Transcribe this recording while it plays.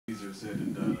easier said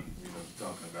than done,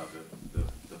 talking about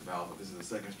the foul, but this is the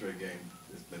second straight game.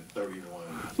 It's been 31.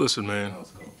 Listen, man,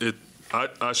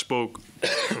 I spoke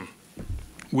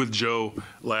with Joe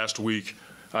last week.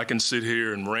 I can sit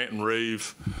here and rant and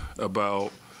rave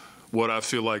about what I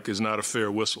feel like is not a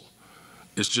fair whistle.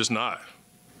 It's just not.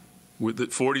 With the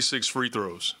 46 free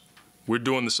throws, we're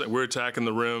doing the same. We're attacking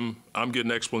the rim. I'm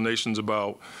getting explanations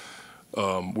about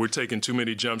we're taking too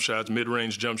many jump shots,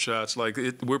 mid-range jump shots.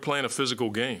 We're playing a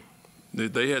physical game.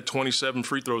 They had 27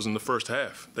 free throws in the first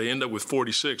half. They end up with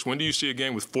 46. When do you see a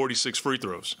game with 46 free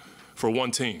throws for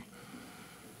one team?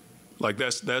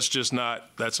 That's just not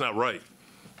right.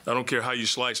 I don't care how you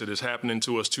slice it. It's happening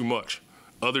to us too much.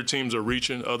 Other teams are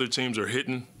reaching, other teams are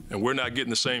hitting, and we're not getting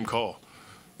the same call.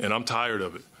 And I'm tired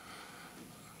of it.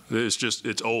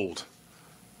 It's old.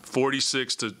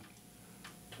 46 to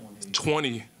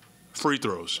 20 free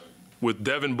throws with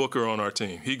Devin Booker on our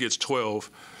team. He gets 12.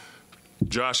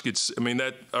 Josh gets,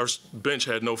 our bench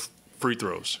had no free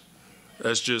throws.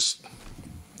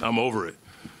 I'm over it.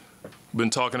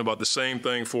 Been talking about the same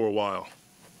thing for a while.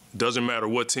 Doesn't matter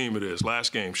what team it is.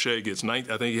 Last game, Shea gets, I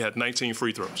think he had 19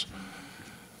 free throws.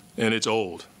 And it's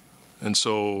old. And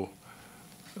so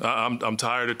I'm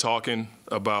tired of talking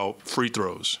about free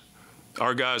throws.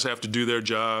 Our guys have to do their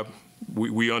job.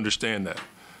 We understand that.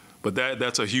 But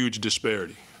that's a huge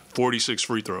disparity, 46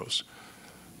 free throws.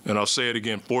 And I'll say it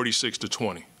again, 46 to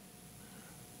 20.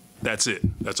 That's it.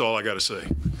 That's all I got to say.